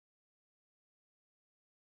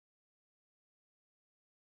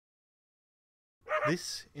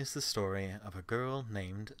This is the story of a girl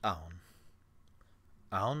named Aon.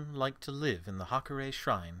 Aon liked to live in the Hakurei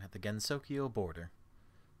shrine at the Gensokyo border.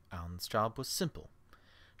 Aon's job was simple.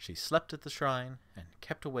 She slept at the shrine and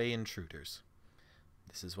kept away intruders.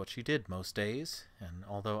 This is what she did most days, and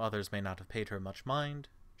although others may not have paid her much mind,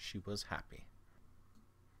 she was happy.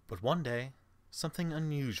 But one day, something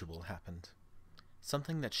unusual happened.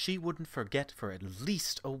 Something that she wouldn't forget for at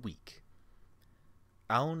least a week.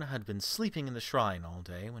 Aon had been sleeping in the shrine all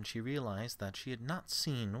day when she realized that she had not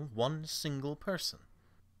seen one single person.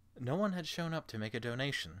 No one had shown up to make a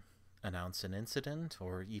donation, announce an incident,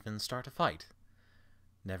 or even start a fight.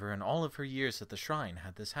 Never in all of her years at the shrine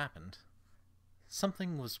had this happened.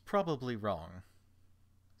 Something was probably wrong.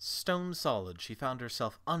 Stone solid, she found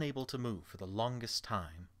herself unable to move for the longest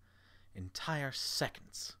time. Entire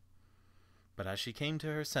seconds. But as she came to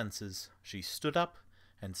her senses, she stood up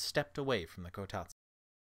and stepped away from the kotatsu.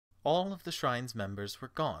 All of the shrine's members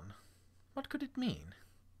were gone. What could it mean?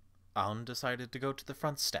 Aon decided to go to the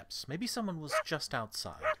front steps. Maybe someone was just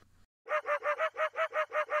outside.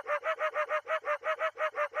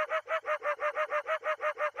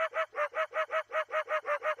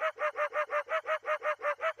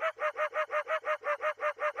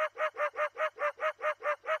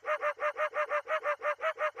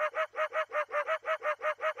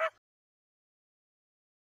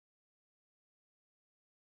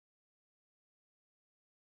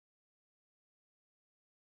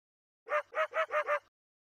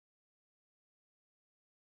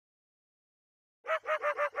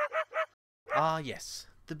 Ah yes,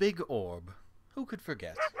 the big orb. Who could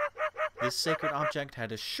forget? This sacred object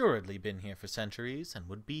had assuredly been here for centuries, and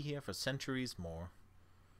would be here for centuries more.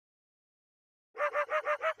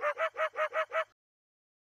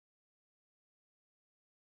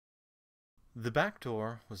 The back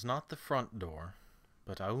door was not the front door,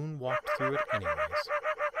 but Aon walked through it anyways.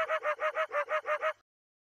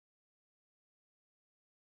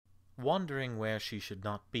 Wandering where she should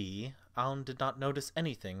not be, Aon did not notice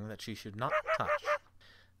anything that she should not touch.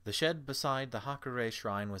 The shed beside the Hakurei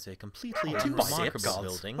shrine was a completely unremarkable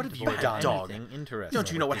building. What have you devoid of done? anything interesting.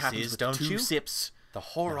 Don't you know what This happens is, with don't 2 you? sips? The Now,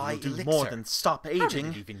 Horai you'll do elixir. more than stop aging.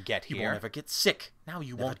 How did it even get You here? won't ever get sick. Now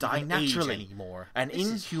you Never won't die even naturally age anymore. An This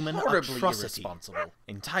is inhuman horribly atrocity. irresponsible.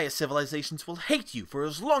 Entire civilizations will hate you for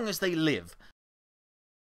as long as they live.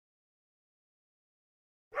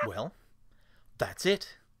 Well, that's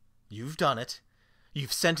it. You've done it.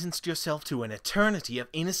 You've sentenced yourself to an eternity of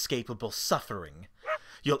inescapable suffering.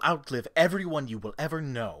 You'll outlive everyone you will ever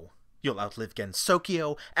know. You'll outlive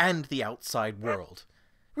Gensokyo and the outside world.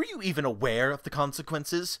 Were you even aware of the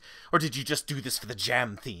consequences? Or did you just do this for the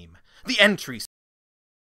jam theme? The entries.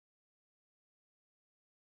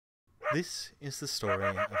 This is the story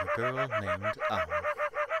of a girl named Aon.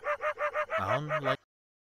 Aon liked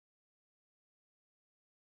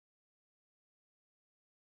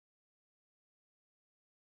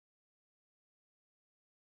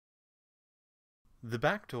The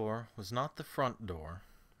back door was not the front door,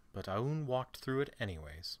 but Aon walked through it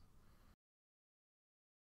anyways.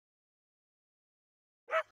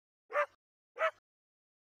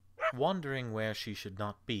 Wandering where she should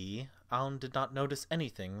not be, Aon did not notice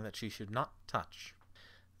anything that she should not touch.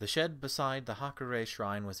 The shed beside the Hakurei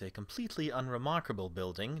shrine was a completely unremarkable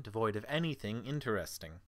building, devoid of anything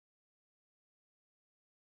interesting.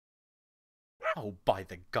 Oh, by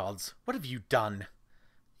the gods, what have you done?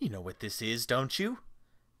 You know what this is, don't you?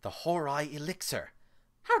 The Horai elixir.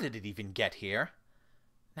 How did it even get here?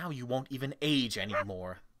 Now you won't even age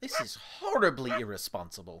anymore. This is horribly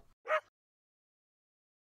irresponsible.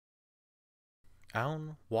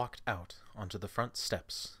 Aon walked out onto the front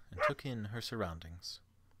steps and took in her surroundings.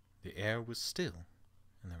 The air was still,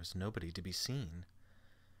 and there was nobody to be seen.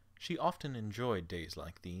 She often enjoyed days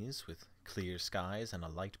like these, with clear skies and a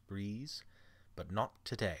light breeze, but not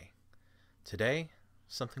today. Today,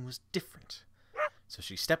 something was different, so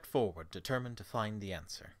she stepped forward, determined to find the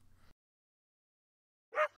answer.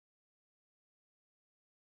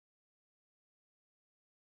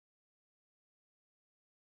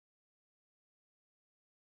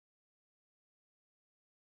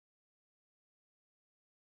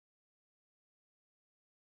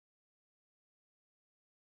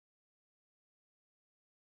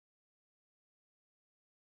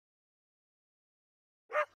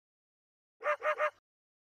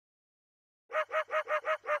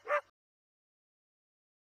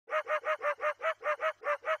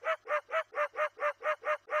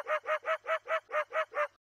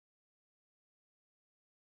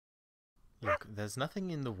 Look, there's nothing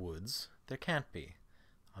in the woods. There can't be.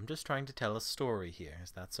 I'm just trying to tell a story here.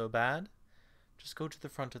 Is that so bad? Just go to the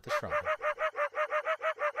front of the shrine.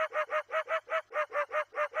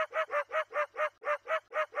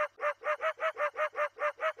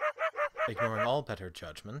 Ignoring all better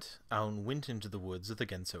judgment, Aun went into the woods of the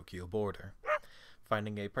Gensokyo border.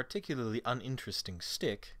 Finding a particularly uninteresting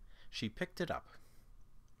stick, she picked it up.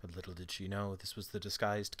 But little did she know this was the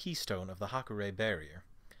disguised keystone of the Hakure barrier.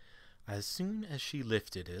 As soon as she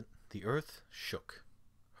lifted it, the earth shook.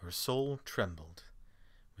 Her soul trembled.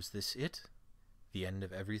 Was this it? The end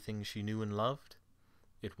of everything she knew and loved?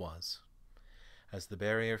 It was. As the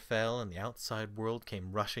barrier fell and the outside world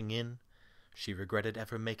came rushing in, she regretted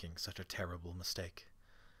ever making such a terrible mistake.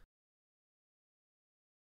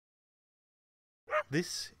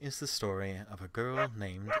 This is the story of a girl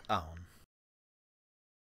named Aun.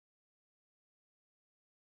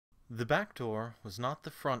 The back door was not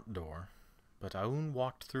the front door, but Aun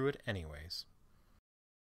walked through it anyways.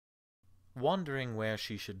 Wondering where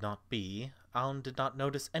she should not be, Aun did not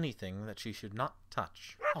notice anything that she should not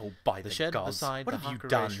touch. Oh, by the shed gods, beside what the have you Hakure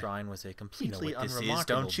done? Shrine was a completely You know what this is,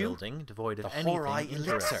 unremarkable don't you? building devoid of The anything Horai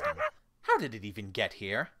elixir. interesting. How did it even get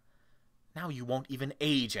here? Now you won't even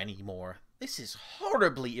age anymore. This is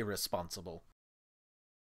horribly irresponsible.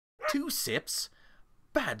 2 sips?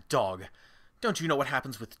 Bad dog. Don't you know what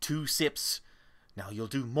happens with 2 sips? Now you'll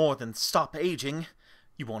do more than stop aging.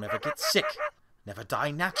 You won't ever get sick. Never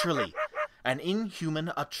die naturally. An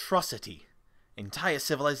inhuman atrocity. Entire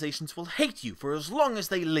civilizations will hate you for as long as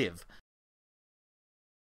they live.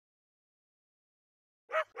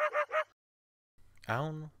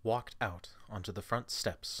 Aun walked out onto the front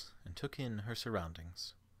steps and took in her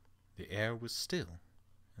surroundings. The air was still,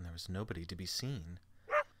 and there was nobody to be seen.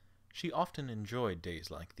 She often enjoyed days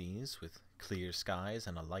like these, with clear skies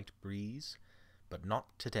and a light breeze, but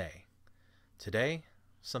not today. Today,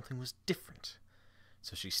 something was different,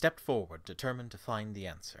 so she stepped forward, determined to find the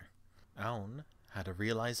answer. Aun had a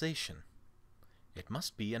realization. It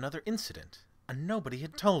must be another incident, and nobody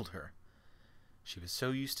had told her. She was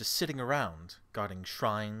so used to sitting around, guarding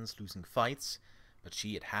shrines, losing fights, but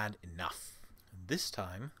she had had enough. This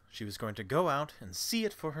time, she was going to go out and see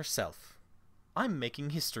it for herself. I'm making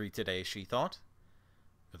history today, she thought.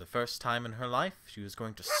 For the first time in her life, she was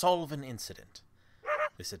going to solve an incident.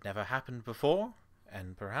 This had never happened before,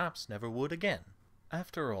 and perhaps never would again.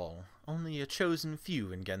 After all, only a chosen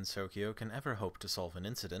few in Gensokyo can ever hope to solve an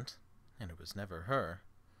incident, and it was never her.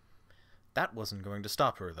 That wasn't going to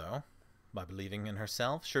stop her, though. By believing in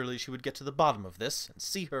herself, surely she would get to the bottom of this and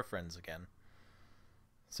see her friends again.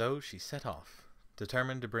 So she set off,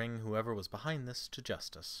 determined to bring whoever was behind this to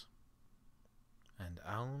justice. And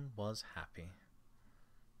Aun was happy.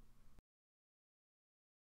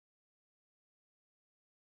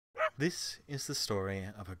 This is the story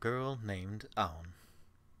of a girl named Aun.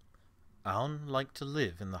 Aun liked to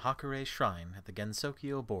live in the Hakure Shrine at the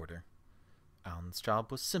Gensokyo border. Aun's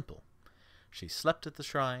job was simple. She slept at the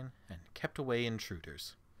shrine and kept away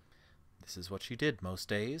intruders. This is what she did most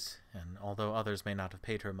days, and although others may not have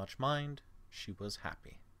paid her much mind, she was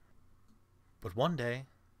happy. But one day,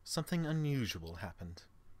 something unusual happened.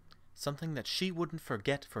 Something that she wouldn't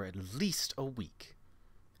forget for at least a week.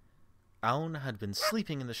 Aun had been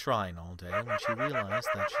sleeping in the shrine all day when she realized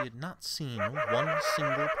that she had not seen one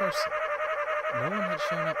single person. No one had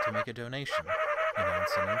shown up to make a donation,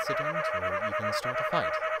 announce an incident, or even start a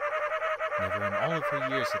fight. Never in all of her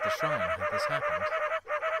years at the shrine had this happened.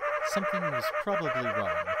 Something was probably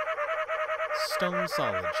wrong. Stone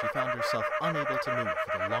solid, she found herself unable to move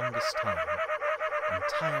for the longest time.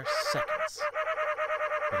 Entire seconds.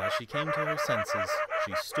 But as she came to her senses,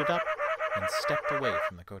 she stood up and stepped away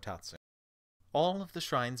from the kotatsu. All of the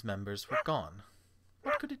shrine's members were gone.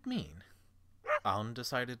 What could it mean? Aun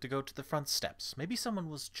decided to go to the front steps. Maybe someone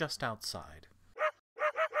was just outside.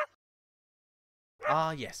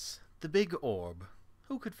 Ah yes, the big orb.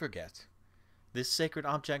 Who could forget? This sacred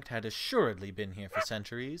object had assuredly been here for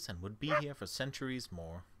centuries, and would be here for centuries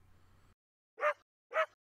more.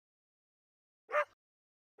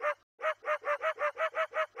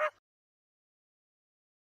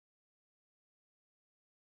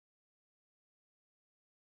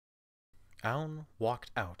 Aun walked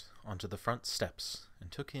out onto the front steps and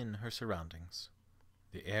took in her surroundings.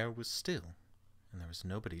 The air was still, and there was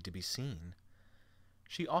nobody to be seen.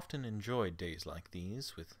 She often enjoyed days like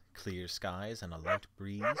these, with clear skies and a light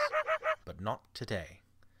breeze, but not today.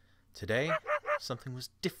 Today, something was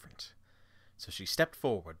different, so she stepped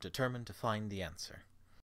forward, determined to find the answer.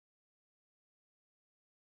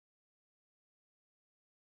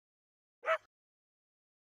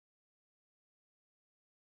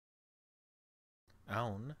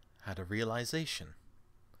 Aun had a realization.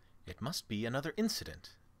 It must be another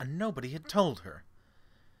incident, and nobody had told her.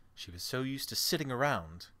 She was so used to sitting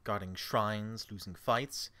around, guarding shrines, losing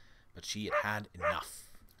fights, but she had had enough.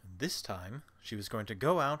 And this time, she was going to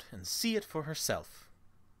go out and see it for herself.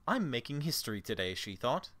 I'm making history today, she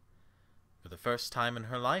thought. For the first time in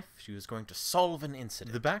her life, she was going to solve an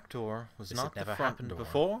incident. The back door was not the front door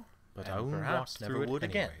before, but Aunnley walked through it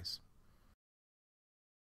again.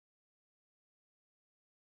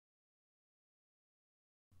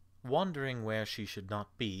 Wondering where she should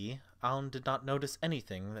not be, Aunnley did not notice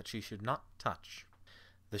anything that she should not touch.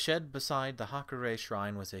 The shed beside the Hakurei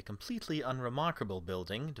shrine was a completely unremarkable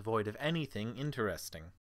building, devoid of anything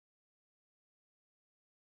interesting.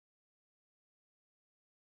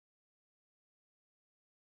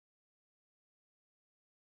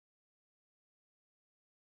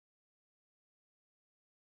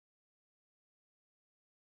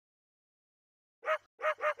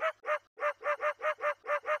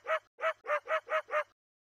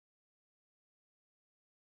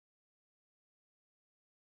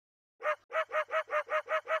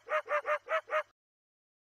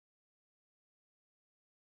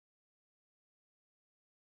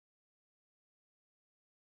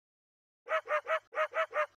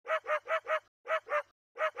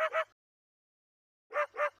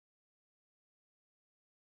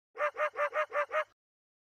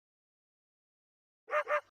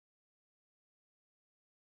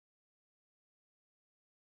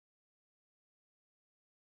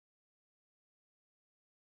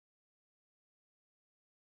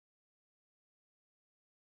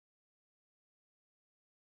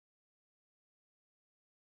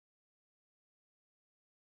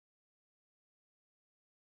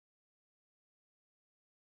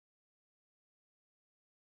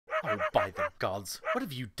 Oh, by the gods, what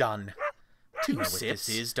have you done? Two sips? This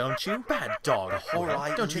is, don't you? Bad dog.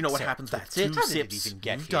 Don't you know what happens with two How sips? did it even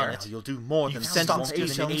get You've here? done it. You'll do more than You've stop sent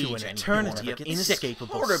aging age into an eternity of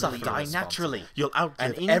inescapable suffering. die naturally. You'll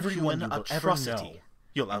outlive and everyone inhuman you will atrocity. ever know.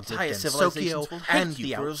 You'll Entire entire civilizations civilizations will will hate hate you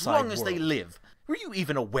you for for as as long long as as they they live. Were you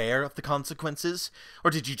even aware of the consequences?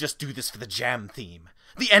 Or did you just do this for the jam theme?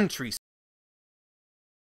 The entry.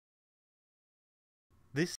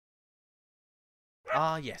 This.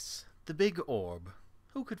 Ah, yes, the big orb.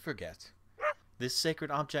 Who could forget? This sacred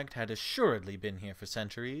object had assuredly been here for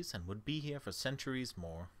centuries, and would be here for centuries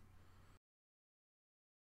more.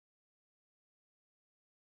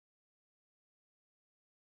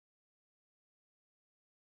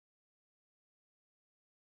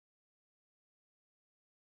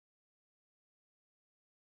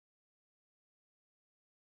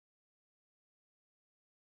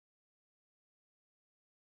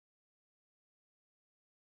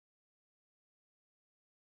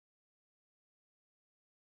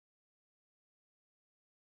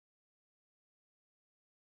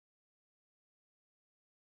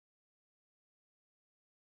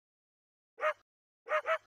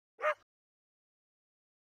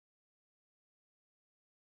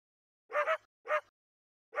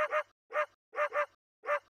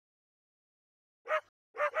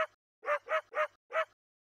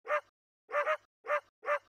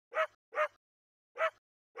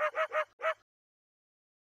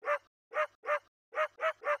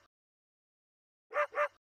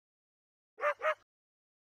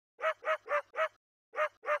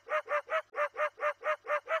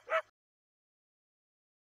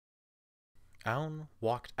 Aunnley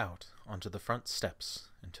walked out onto the front steps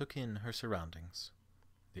and took in her surroundings.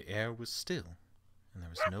 The air was still, and there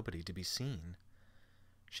was nobody to be seen.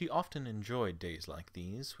 She often enjoyed days like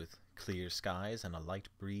these, with clear skies and a light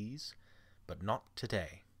breeze, but not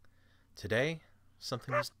today. Today,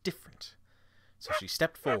 something was different, so she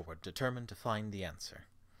stepped forward, determined to find the answer.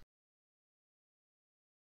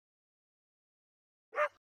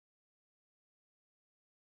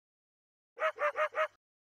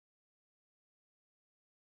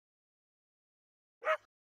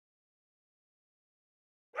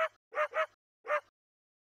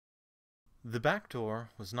 The back door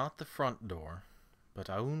was not the front door, but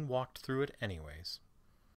Aunnley walked through it anyways.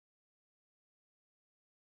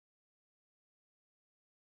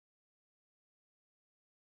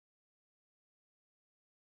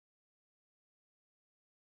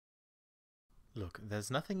 Look,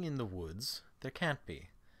 there's nothing in the woods. There can't be.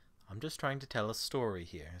 I'm just trying to tell a story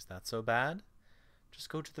here. Is that so bad? Just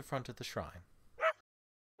go to the front of the shrine.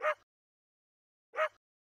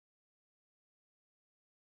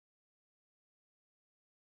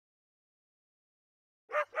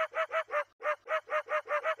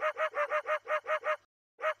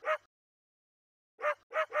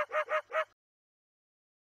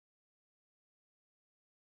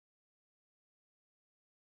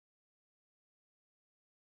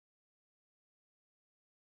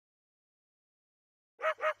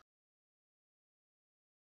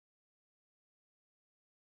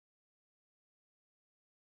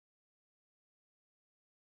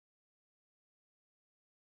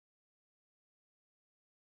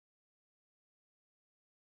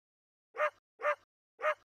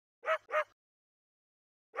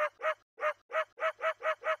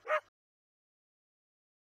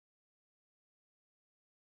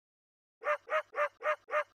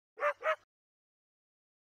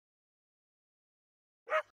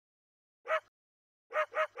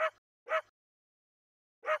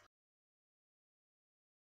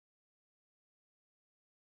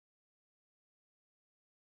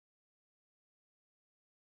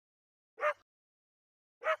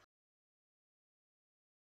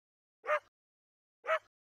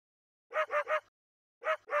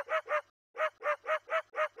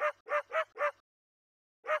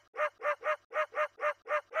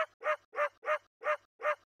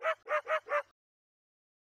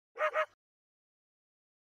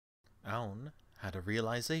 Aun had a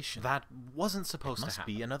realization. That wasn't supposed It to must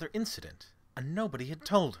happen. be another incident, and nobody had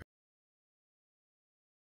told her.